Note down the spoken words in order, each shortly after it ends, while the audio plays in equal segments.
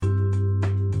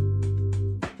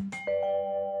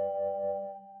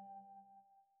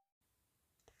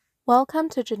Welcome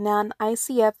to Janan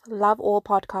ICF Love All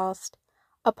podcast,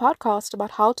 a podcast about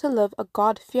how to live a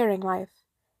God-fearing life.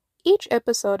 Each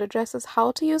episode addresses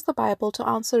how to use the Bible to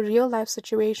answer real-life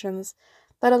situations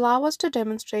that allow us to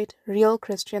demonstrate real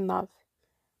Christian love.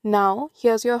 Now,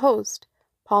 here's your host,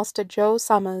 Pastor Joe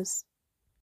Summers.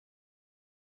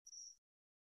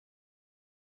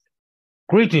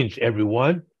 Greetings,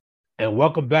 everyone, and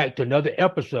welcome back to another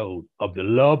episode of the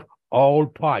Love All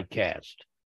podcast.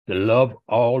 The Love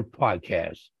All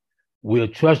podcast. We're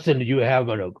trusting that you're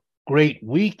having a great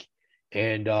week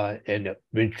and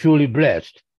been truly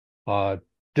blessed.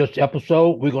 This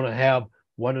episode, we're going to have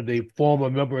one of the former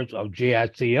members of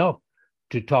JICF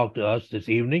to talk to us this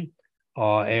evening.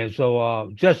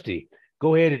 Justy,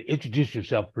 go ahead and introduce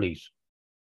yourself, please.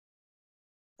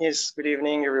 Yes, good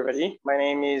evening, everybody. My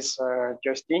name is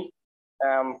Justy.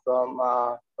 I'm from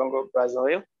Congo,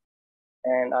 Brazil,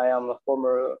 and I am a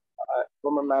former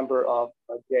member of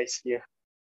JICF.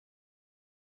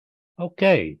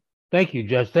 Okay. Thank you,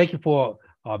 Just. Thank you for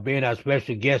being our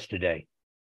special guest today.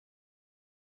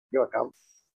 You're welcome.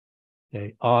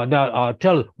 Okay. Now,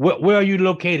 tell us, where are you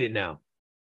located now?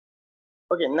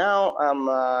 Okay, now I'm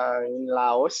in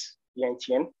Laos,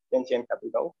 Vientiane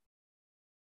capital,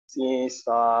 since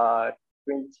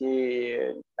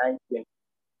 2019.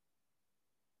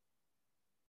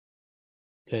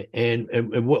 Okay. And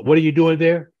what are you doing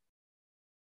there?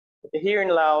 Here in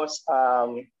Laos,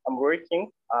 I'm working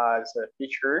as a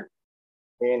teacher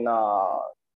in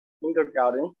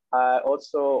kindergarten. I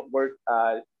also work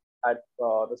at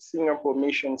the Singapore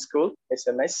Mission School,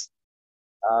 SMS,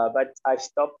 but I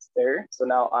stopped there. So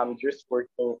now I'm just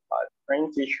working as a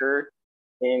trained teacher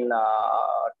in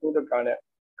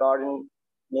kindergarten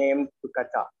named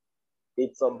Tukata.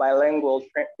 It's a bilingual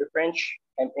French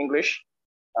and English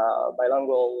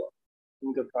bilingual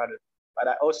kindergarten. But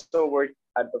I also work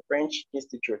at the French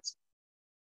Institute.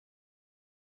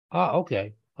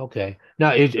 Okay. Okay.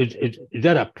 Now, is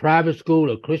that a private school,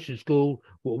 a Christian school?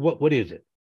 What is it?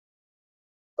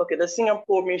 Okay, the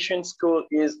Singapore Mission School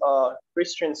is a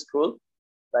Christian school,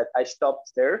 but I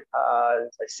stopped there,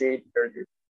 as I said earlier.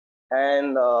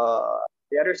 And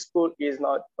the other school is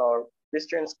not a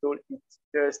Christian school, it's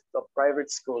just a private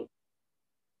school.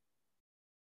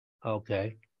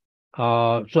 Okay.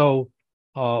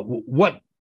 What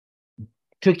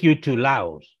took you to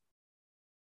Laos?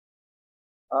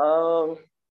 Um,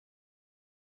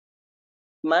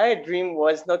 my dream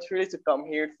was not really to come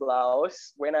here to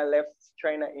Laos. When I left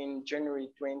China in January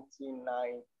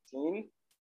 2019,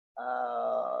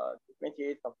 the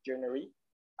 28th of January,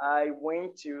 I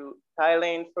went to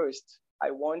Thailand first.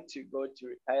 I want to go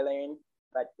to Thailand,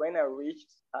 but when I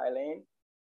reached Thailand,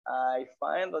 I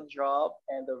find a job,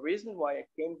 and the reason why I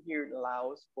came here in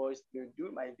Laos was to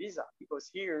do my visa. Because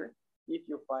here, if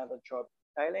you find a job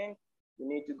in Thailand, you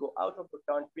need to go out of the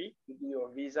country to do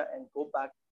your visa and go back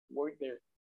to work there.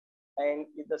 And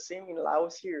it's the same in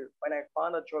Laos here. When I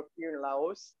found a job here in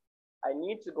Laos, I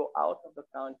need to go out of the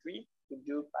country to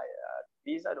do my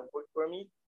visa, the work permit,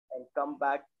 and come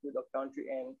back to the country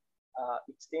and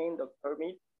extend the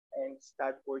permit and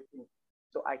start working.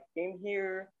 So I came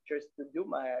here just to do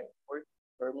my work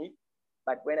permit.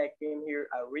 But when I came here,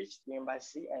 I reached the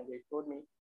embassy and they told me,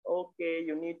 okay,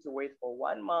 you need to wait for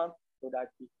 1 month so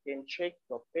that we can check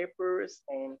your papers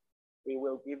and we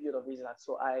will give you the visa.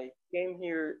 So I came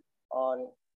here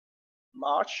on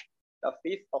March, the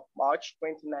 5th of March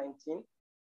 2019,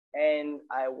 and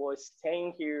I was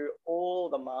staying here all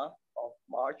the month of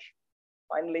March.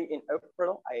 Finally, in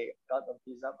April, I got the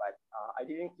visa, but I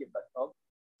didn't keep the job.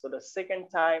 So the second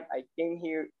time I came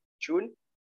here June,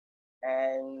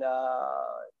 and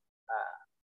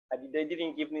they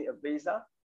didn't give me a visa.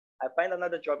 I find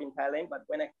another job in Thailand, but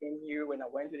when I came here, when I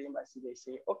went to the embassy, they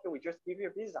say, okay, we just give you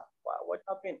a visa. Wow, what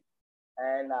happened?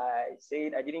 And I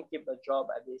said I didn't keep the job,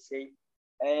 and they say,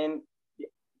 and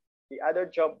the other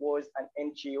job was an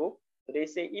NGO. So they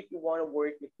say if you want to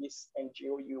work with this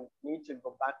NGO, you need to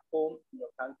go back home in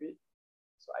your country.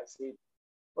 So I said,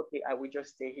 okay, I will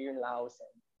just stay here in Laos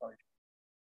and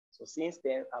so since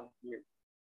then I'm here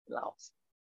in Laos.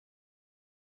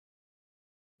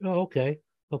 Oh, okay.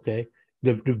 Okay.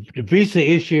 The visa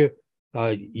issue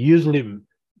usually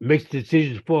makes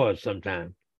decisions for us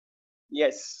sometimes.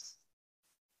 Yes.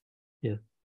 Yeah.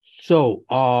 So,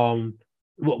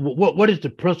 what is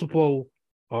the principal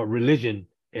religion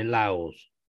in Laos?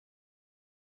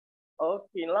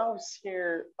 Okay, Laos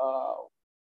here,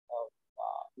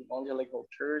 evangelical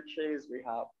churches, we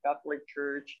have Catholic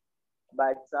Church,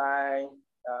 but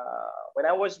when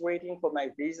I was waiting for my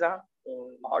visa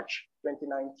in March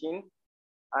 2019,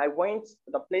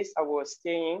 the place I was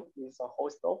staying is a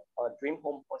hostel, a dream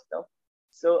home hostel.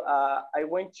 So I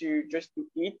went to just to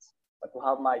eat, to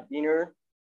have my dinner.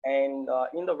 And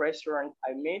in the restaurant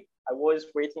I was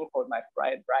waiting for my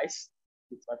fried rice.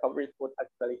 It's my favorite food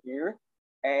actually here.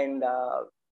 And, uh,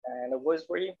 and I was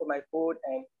waiting for my food.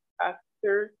 And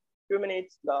after 2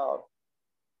 minutes,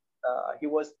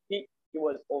 he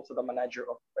was also the manager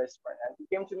of the restaurant, and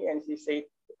he came to me and he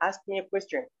asked me a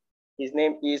question. His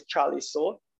name is Charlie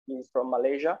So. He's from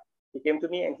Malaysia. He came to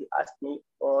me and he asked me,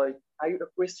 "Are you a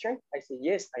Christian?" I said,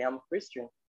 "Yes, I am a Christian."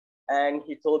 And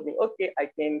he told me, "Okay, I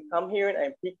can come here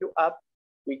and pick you up.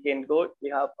 We can go. We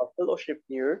have a fellowship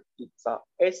here. It's a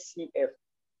SCF,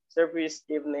 Service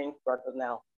Evening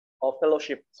Fraternal, or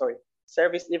Fellowship. Sorry,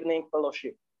 Service Evening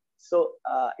Fellowship. So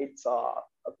it's a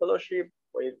fellowship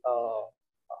with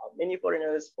many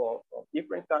foreigners from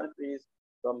different countries,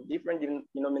 from different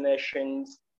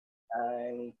denominations,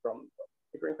 and from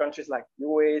different countries like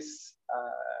US,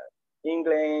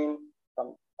 England,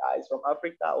 some guys from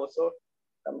Africa also,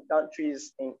 some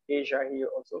countries in Asia here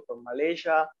also, from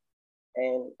Malaysia,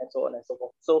 and so on and so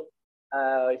forth. So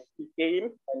he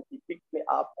came and he picked me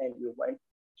up and we went.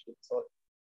 So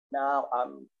now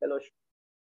I'm fellowship.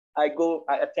 I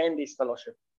attend this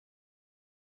fellowship.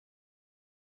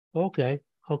 Okay.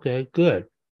 Okay. Good.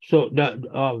 So now,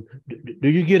 do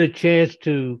you get a chance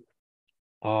to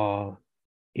uh,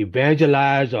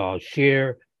 evangelize or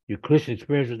share your Christian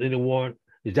experience with anyone?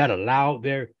 Is that allowed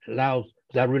there? Allows?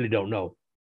 Because I really don't know.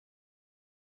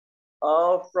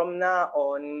 From now,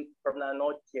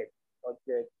 not yet, not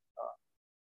yet,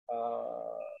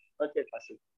 not yet,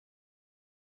 Pastor.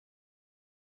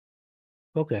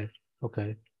 Okay.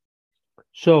 Okay.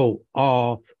 So,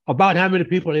 about how many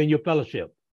people are in your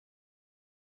fellowship?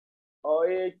 Oh,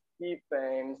 it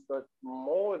depends, but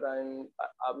more than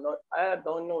I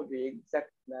don't know the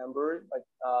exact number, but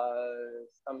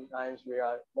sometimes we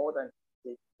are more than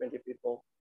 20 people.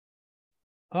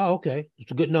 Oh, okay.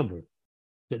 It's a good number.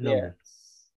 Good number. Yes.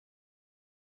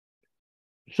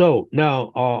 So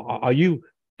now, are you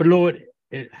fluent?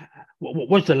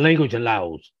 What's the language in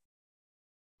Laos?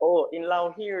 Oh, in Lao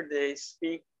here they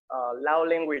speak Lao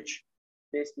language.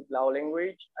 They speak Lao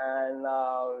language, and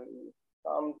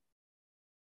some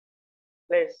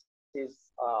places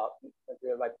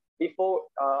like before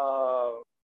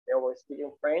they were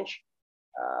speaking French.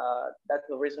 That's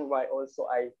the reason why also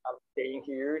am staying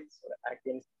here so that I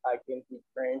can speak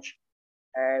French.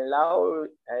 And Laos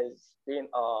has been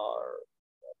a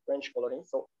French colony,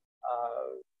 so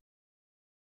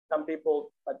some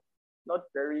people, but not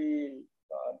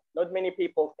many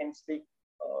people can speak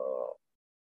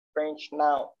French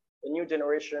now. The new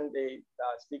generation they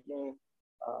are speaking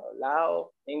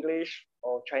Lao, English,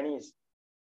 or Chinese,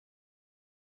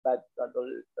 but the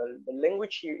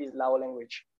language here is Lao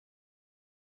language.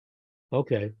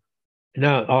 Okay.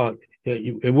 Now,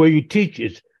 and where you teach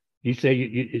is, you say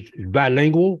it's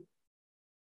bilingual?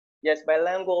 Yes,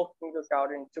 bilingual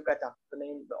kindergarten Tukata. The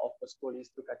name of the school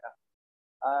is Tukata.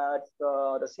 At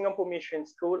the Singapore Mission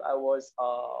School, I was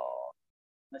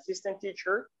an assistant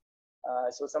teacher.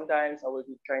 So sometimes I will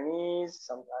do Chinese,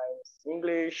 sometimes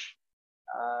English,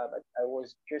 but I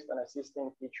was just an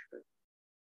assistant teacher.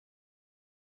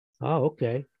 Oh,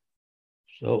 okay.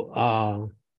 So,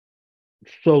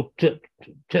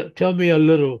 tell me a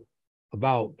little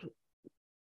about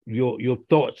your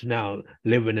thoughts now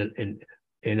living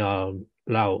in Laos.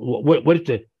 What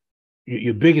is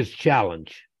your biggest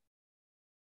challenge?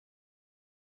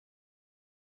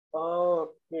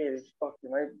 Okay.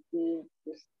 My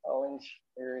biggest challenge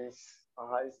here is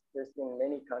just in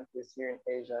many countries here in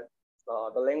Asia,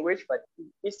 the language. But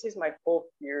this is my fourth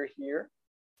year here,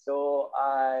 so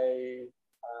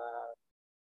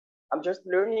I'm just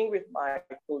learning with my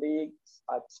colleagues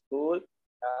at school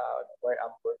where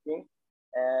I'm working,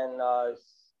 and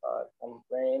some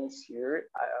friends here.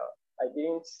 I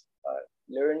didn't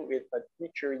learn with a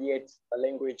teacher yet the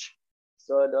language.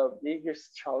 So the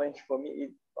biggest challenge for me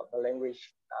is the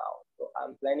language now. So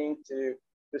I'm planning to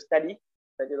study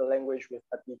the language with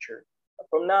a teacher.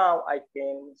 From now, I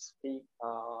can speak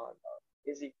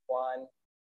basic one.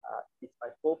 It's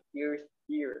my fourth year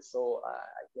here, so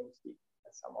I can speak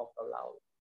some of the Lao.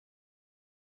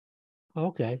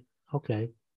 Okay, okay.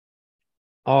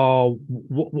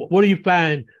 What do you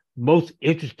find most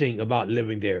interesting about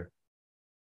living there?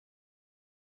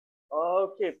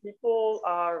 Okay, people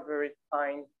are very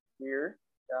kind here.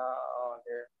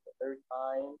 They're very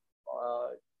kind. Uh,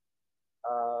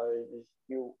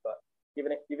 you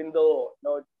even though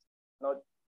not not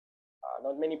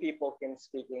many people can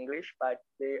speak English, but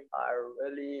they are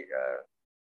really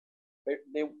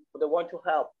they want to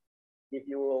help. if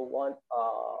you will want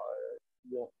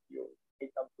you need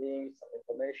something, some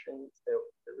information, they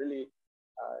really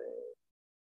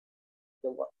they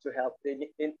want to help.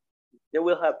 They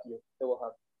will help you. They will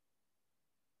help.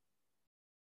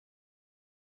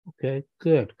 Okay,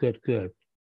 good, good, good.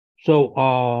 So,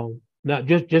 now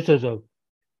just as a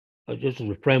just as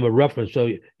a frame of reference, so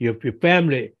your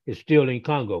family is still in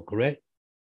Congo, correct?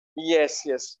 Yes,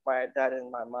 yes. My dad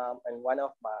and my mom and one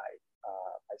of my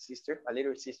sister, my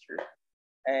little sister,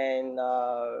 and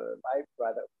my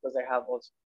brother, because I have also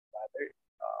brother.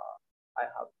 I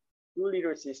have two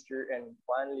little sister and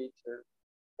one little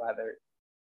brother,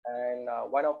 and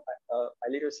one of my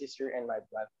little sister and my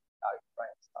brother are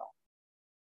friends now.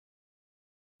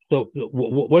 So,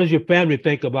 what does your family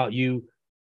think about you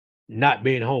not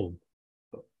being home?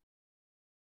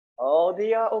 Oh,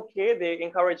 they are okay. They're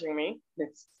encouraging me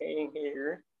in staying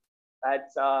here. But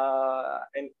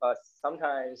and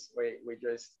sometimes we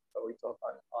just we talk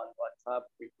on WhatsApp.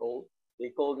 We call. They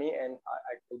call me and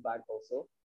I call back also.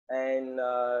 And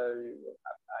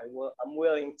I'm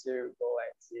willing to go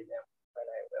and see them when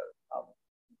I will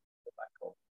go back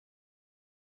home.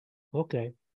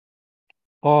 Okay.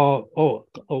 Oh,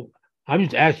 I'm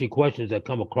just asking questions that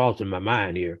come across in my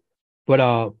mind here. But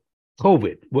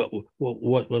COVID, what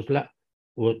was that?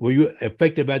 Were you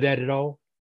affected by that at all?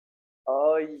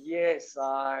 Oh yes,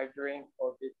 during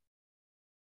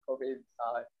COVID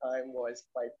time was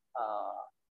quite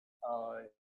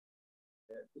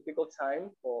difficult time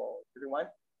for everyone.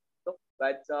 So,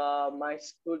 but my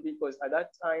school, because at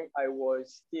that time I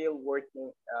was still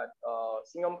working at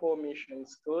Singapore Mission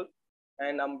School,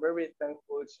 and I'm very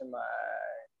thankful to my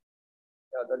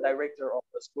the director of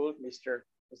the school, Mr.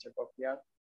 Kofian.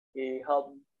 He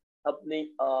helped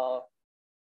me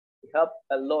he helped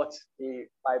a lot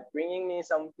by bringing me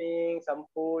something, some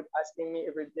food, asking me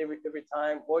every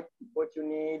time what you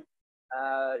need.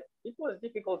 It was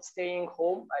difficult staying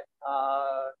home, but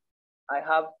I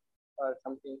have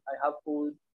something. I have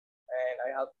food, and I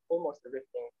have almost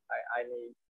everything I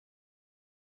need.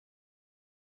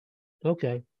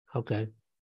 Okay, okay.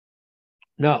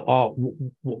 Now,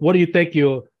 what do you think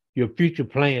your future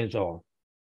plans are?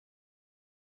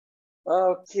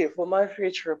 Okay, for my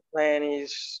future plan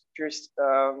is just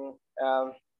I'm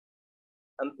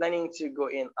planning to go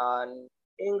in an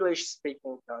English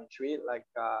speaking country like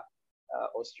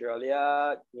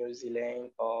Australia, New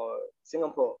Zealand, or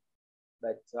Singapore.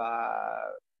 But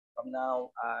from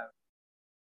now,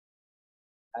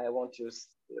 I want to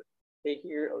stay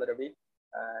here a little bit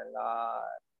and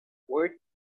work,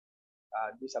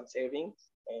 do some savings,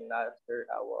 and after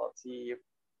I will see if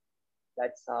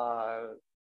that's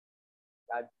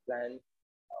God's plan,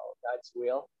 God's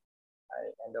will,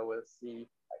 and I will see if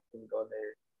I can go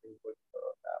there and go to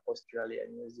Australia,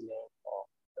 New Zealand, or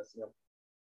Singapore.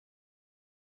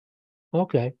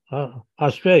 Okay,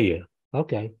 Australia.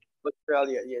 Okay,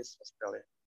 Australia, yes, Australia.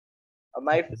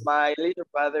 My little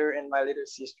brother and my little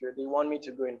sister, they want me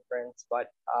to go in France,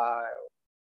 but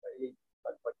it's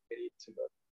not motivated to go.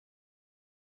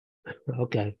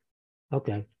 okay,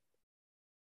 okay.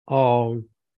 Um,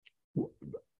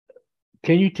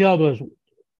 can you tell us,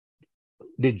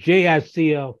 did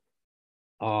JICF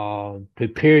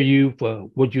prepare you for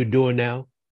what you're doing now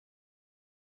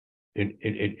in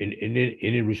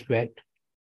any respect?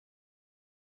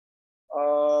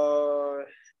 Uh,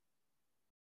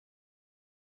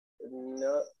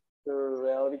 Not too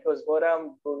well because what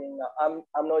I'm doing now,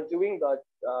 I'm not doing that.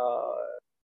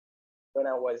 When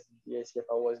I was DSF,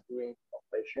 I was doing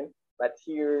translation, but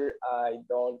here uh,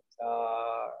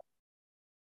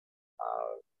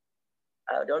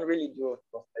 I don't really do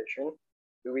translation.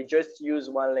 We just use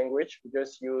one language. We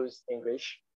just use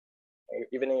English.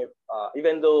 Even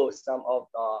though some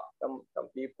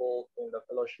people in the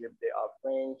fellowship they are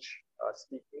French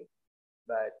speaking,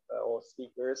 but or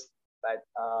speakers, but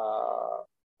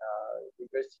we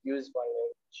just use one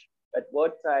language. But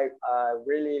what I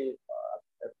really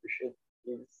appreciate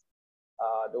is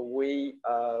the way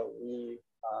we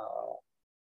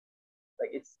like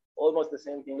it's almost the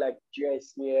same thing like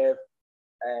JICF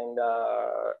and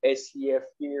SCF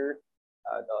here.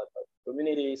 The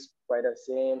community is quite the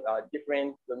same,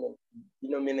 different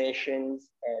denominations,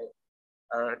 and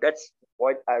that's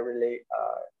what I really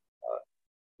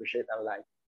appreciate and like.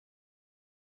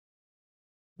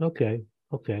 Okay,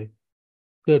 okay.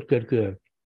 Good, good, good.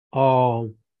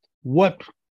 What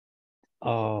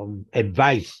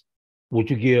advice would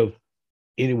you give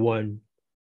anyone,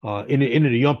 any of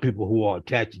the young people who are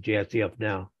attached to JSCF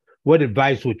now? What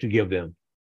advice would you give them?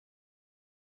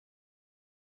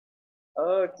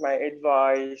 My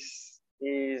advice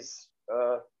is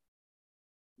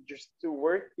just to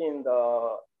work in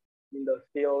the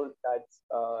field that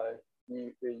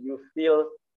you feel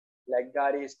like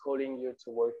God is calling you to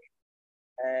work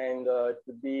and to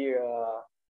be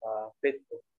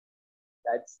faithful.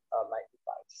 That's my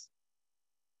advice.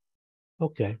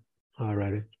 Okay. All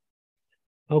righty.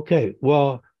 Okay.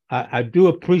 Well, I do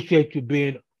appreciate you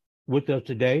being with us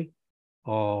today.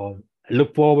 I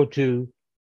look forward to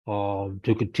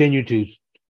continue to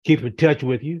keep in touch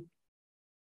with you.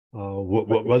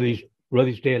 Whether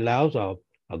you stay in Laos or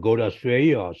go to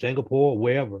Australia or Singapore or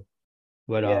wherever.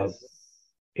 But Yes.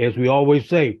 as we always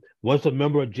say, once a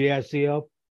member of JICF,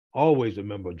 always a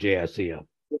member of JICF.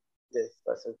 Yes,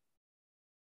 Pastor.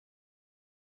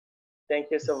 Thank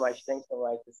you so much. Thanks so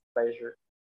much. It's a pleasure.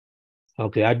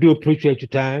 Okay, I do appreciate your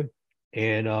time,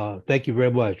 and thank you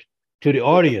very much. To the It's a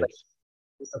pleasure. audience,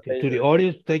 It's a okay, to the pleasure.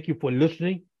 audience, thank you for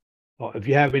listening. If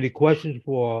you have any questions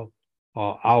for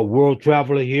our world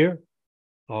traveler here,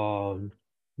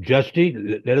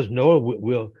 Justy, let us know.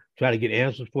 We'll try to get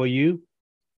answers for you.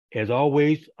 As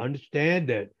always, understand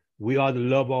that we are the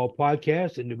Love All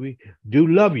podcast, and we do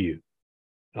love you,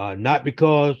 not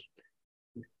because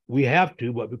we have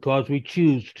to, but because we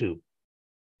choose to.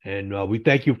 And we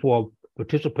thank you for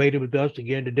participating with us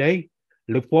again today.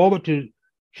 Look forward to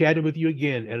chatting with you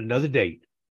again at another date.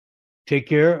 Take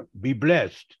care, be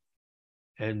blessed.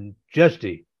 And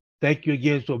Justy, thank you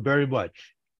again so very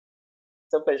much.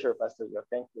 It's a pleasure, Pastor Joe.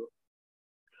 Thank you.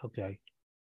 Okay.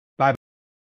 Bye.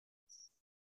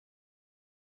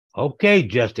 Okay,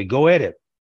 Justy, go at it.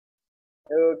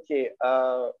 Okay.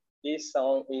 This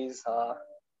song is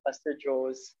Pastor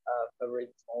Joe's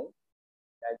favorite song.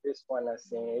 I just wanna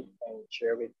sing it and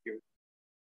share with you.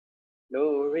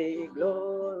 Glory,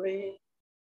 glory,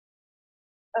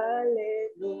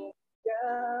 hallelujah.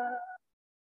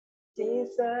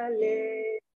 Since I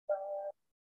laid my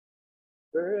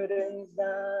burdens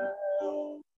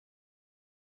down.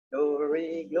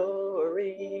 Glory,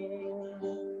 glory,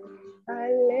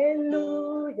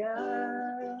 hallelujah.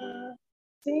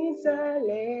 Since I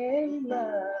laid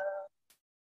my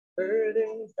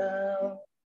burdens down,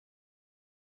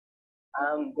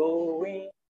 I'm going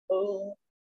home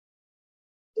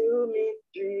to meet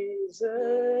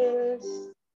Jesus.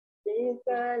 Since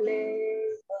I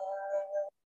laid my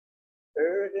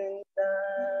burdens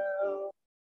down,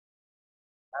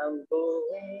 I'm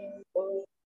going home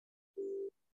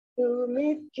to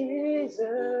meet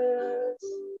Jesus.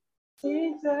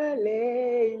 Since I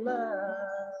lay my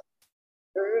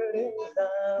burdens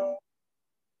down,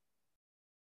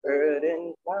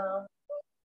 burdens down,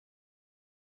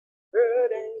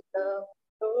 burdens down.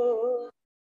 Oh,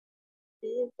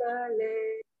 since I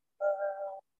lay my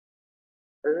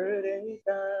burdens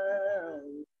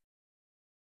down,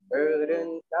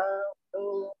 burdens down.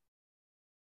 Oh,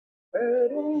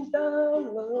 burdens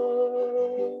down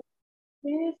low.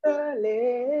 Since I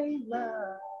lay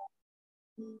my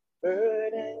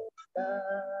burdens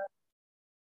down.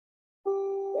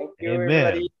 Thank you, Amen.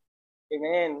 everybody.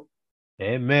 Amen.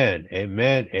 Amen.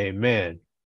 Amen. Amen.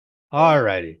 All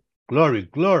righty. Glory,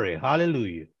 glory.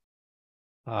 Hallelujah.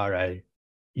 All right.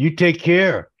 You take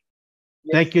care.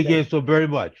 Yes, Thank you again so very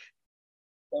much.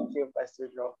 thank you, Pastor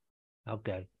Joe.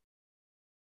 Okay.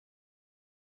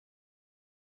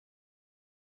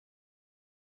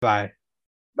 Bye.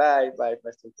 Bye, bye,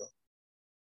 Pastor Joe.